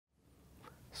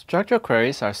Structured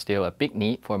queries are still a big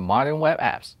need for modern web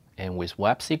apps, and with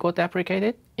Web SQL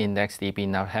deprecated, IndexedDB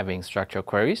not having structured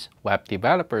queries, web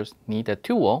developers need a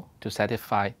tool to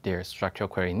satisfy their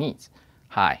structured query needs.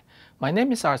 Hi, my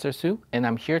name is Arthur Su, and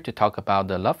I'm here to talk about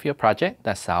the Lovefield project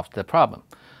that solves the problem.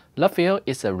 Lovefield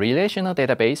is a relational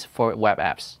database for web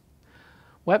apps.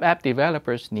 Web app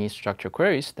developers need structured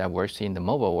queries that works in the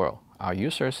mobile world. Our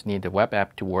users need the web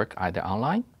app to work either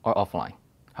online or offline.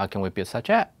 How can we build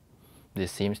such app?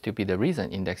 This seems to be the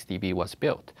reason IndexedDB was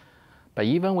built. But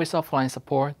even with offline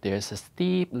support, there's a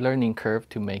steep learning curve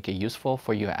to make it useful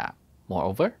for your app.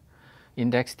 Moreover,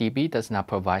 IndexedDB does not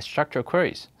provide structured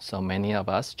queries, so many of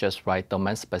us just write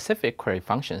domain-specific query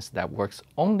functions that works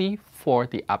only for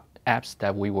the apps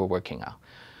that we were working on.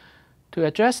 To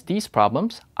address these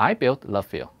problems, I built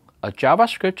Lovefield, a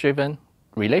JavaScript-driven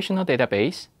relational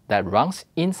database that runs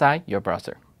inside your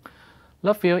browser.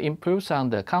 Lovefield improves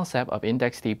on the concept of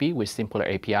IndexedDB with simpler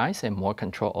APIs and more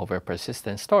control over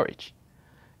persistent storage.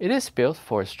 It is built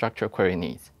for structured query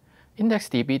needs.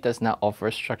 IndexedDB does not offer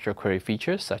structured query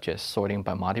features such as sorting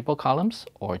by multiple columns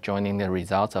or joining the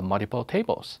results of multiple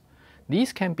tables.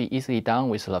 These can be easily done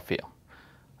with Lovefield.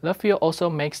 Lovefield also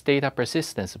makes data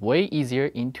persistence way easier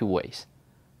in two ways.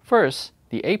 First,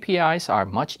 the APIs are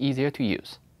much easier to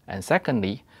use. And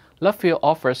secondly, Lovefield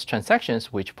offers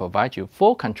transactions which provide you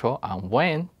full control on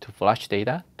when to flush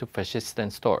data to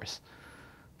persistent stores.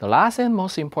 The last and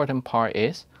most important part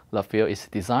is Lovefield is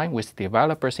designed with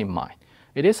developers in mind.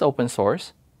 It is open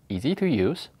source, easy to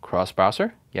use,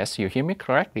 cross-browser. Yes, you hear me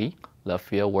correctly.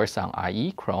 Lovefield works on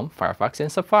IE, Chrome, Firefox,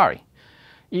 and Safari.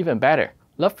 Even better,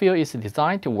 Lovefield is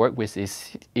designed to work with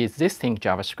existing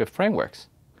JavaScript frameworks.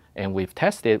 And we've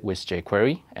tested with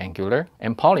jQuery, Angular,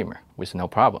 and Polymer with no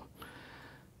problem.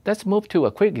 Let's move to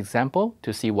a quick example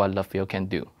to see what Lovefield can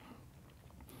do.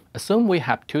 Assume we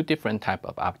have two different types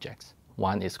of objects.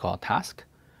 One is called task,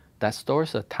 that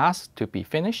stores a task to be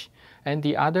finished, and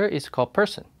the other is called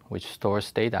person, which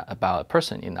stores data about a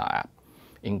person in our app.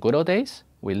 In good old days,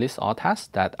 we list all tasks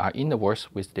that are in the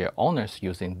works with their owners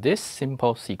using this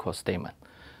simple SQL statement.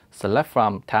 Select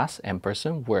from task and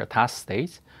person where task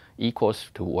states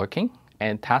equals to working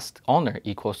and task owner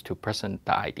equals to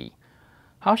person.id.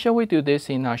 How shall we do this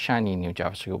in our shiny new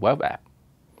JavaScript web app?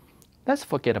 Let's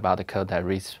forget about the code that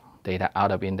reads data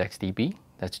out of IndexedDB.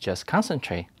 Let's just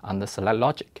concentrate on the select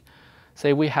logic.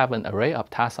 Say we have an array of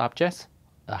task objects,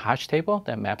 a hash table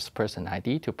that maps person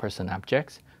ID to person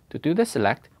objects. To do the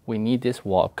select, we need this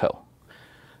wall of code.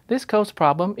 This code's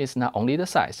problem is not only the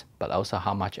size, but also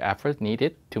how much effort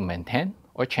needed to maintain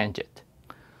or change it.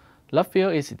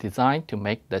 Lovefield is designed to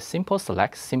make the simple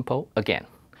select simple again.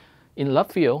 In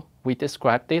Lovefield, we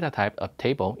describe data type of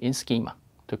table in schema.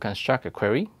 To construct a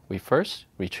query, we first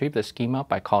retrieve the schema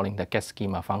by calling the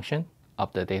getSchema function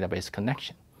of the database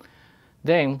connection.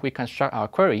 Then we construct our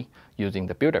query using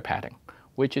the builder pattern,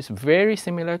 which is very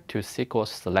similar to SQL's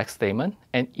select statement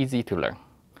and easy to learn.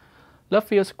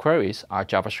 Lovefield's queries are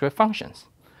JavaScript functions.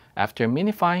 After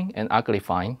minifying and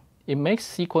uglifying, it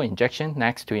makes SQL injection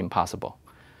next to impossible.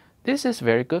 This is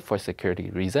very good for security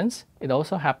reasons. It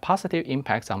also has positive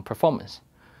impacts on performance.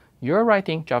 You're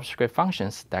writing JavaScript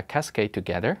functions that cascade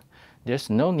together.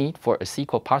 There's no need for a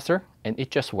SQL parser, and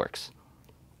it just works.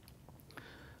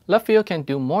 Lovefield can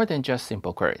do more than just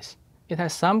simple queries. It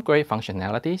has some great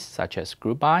functionalities such as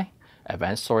group by,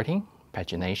 advanced sorting,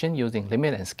 pagination using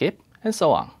limit and skip, and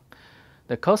so on.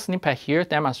 The code snippet here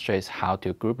demonstrates how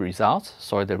to group results,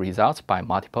 sort the results by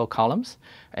multiple columns,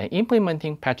 and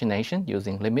implementing pagination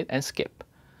using limit and skip.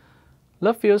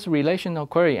 Lovefield's relational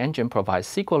query engine provides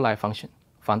SQL-like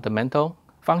fundamental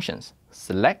functions,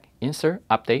 select, insert,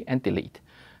 update, and delete,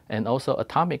 and also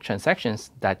atomic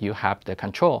transactions that you have the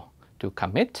control to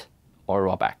commit or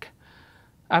rollback.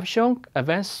 I've shown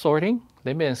advanced sorting,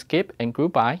 limit and skip, and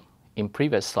group by in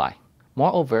previous slide.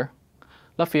 Moreover,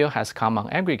 Lovefield has common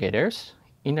aggregators,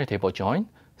 inner table join,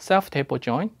 self-table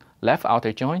join,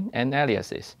 left-outer join, and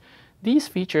aliases. These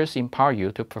features empower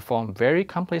you to perform very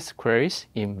complex queries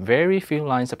in very few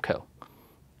lines of code.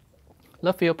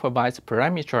 Lovefield provides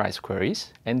parameterized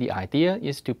queries, and the idea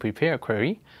is to prepare a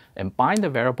query and bind the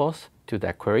variables to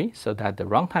that query so that the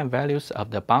runtime values of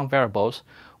the bound variables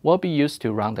will be used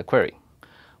to run the query.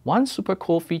 One super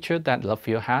cool feature that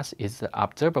Lovefield has is the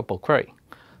observable query.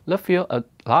 Lovefield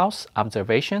allows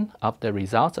observation of the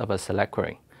results of a select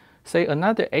query. Say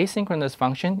another asynchronous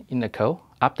function in the code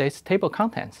updates table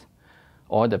contents,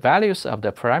 or the values of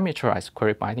the parameterized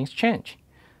query bindings change.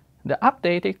 The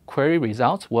updated query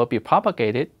results will be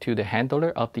propagated to the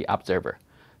handler of the observer.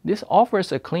 This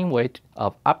offers a clean way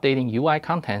of updating UI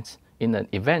contents in an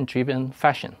event-driven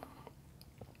fashion.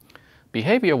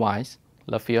 Behavior-wise,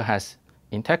 Lovefield has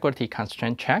integrity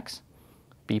constraint checks,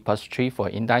 B+tree for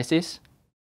indices,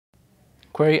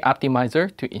 query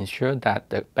optimizer to ensure that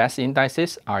the best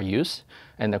indices are used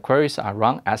and the queries are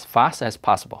run as fast as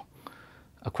possible,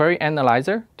 a query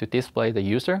analyzer to display the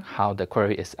user how the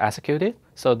query is executed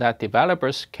so that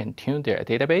developers can tune their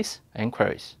database and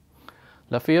queries.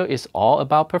 Lovefield is all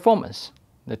about performance.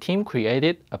 The team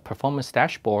created a performance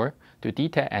dashboard to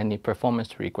detect any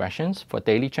performance regressions for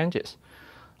daily changes.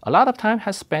 A lot of time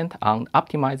has spent on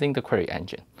optimizing the query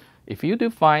engine. If you do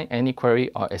find any query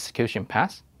or execution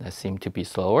paths that seem to be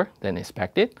slower than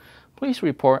expected, please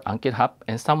report on GitHub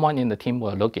and someone in the team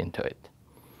will look into it.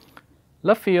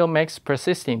 Lovefield makes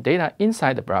persisting data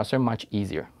inside the browser much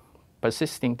easier.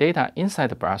 Persisting data inside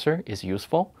the browser is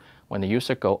useful when the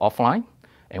user goes offline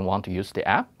and want to use the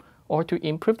app, or to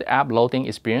improve the app loading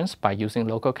experience by using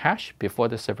local cache before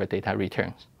the server data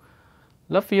returns.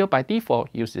 Lovefield by default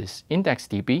uses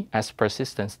IndexedDB as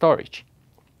persistent storage.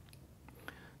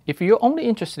 If you're only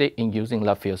interested in using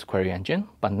Lovefield's query engine,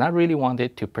 but not really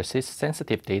wanted to persist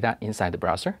sensitive data inside the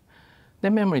browser,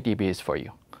 then MemoryDB is for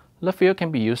you. Lovefield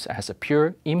can be used as a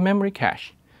pure in-memory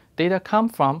cache. Data come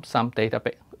from some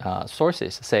database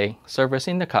sources, say servers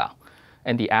in the cloud,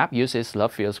 and the app uses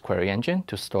Lovefield's query engine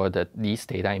to store these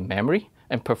data in memory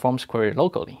and performs query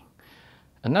locally.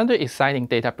 Another exciting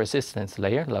data persistence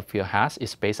layer Lovefield has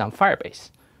is based on Firebase.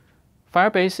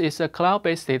 Firebase is a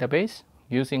cloud-based database.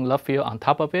 Using Lovefield on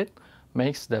top of it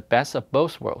makes the best of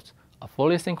both worlds, a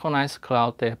fully synchronized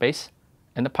cloud database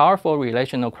and a powerful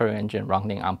relational query engine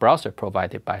running on browser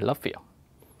provided by Lovefield.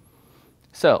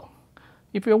 So,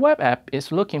 if your web app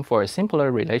is looking for a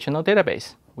simpler relational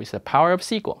database with the power of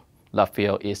SQL,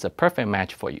 Lovefield is a perfect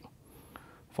match for you.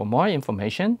 For more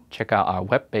information, check out our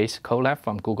web-based code lab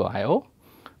from Google I/O,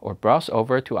 or browse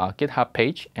over to our GitHub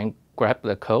page and grab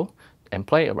the code and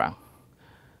play around.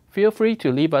 Feel free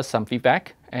to leave us some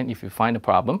feedback, and if you find a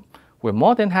problem, we're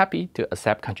more than happy to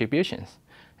accept contributions.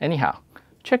 Anyhow,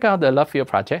 check out the Lovefield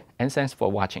project, and thanks for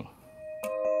watching.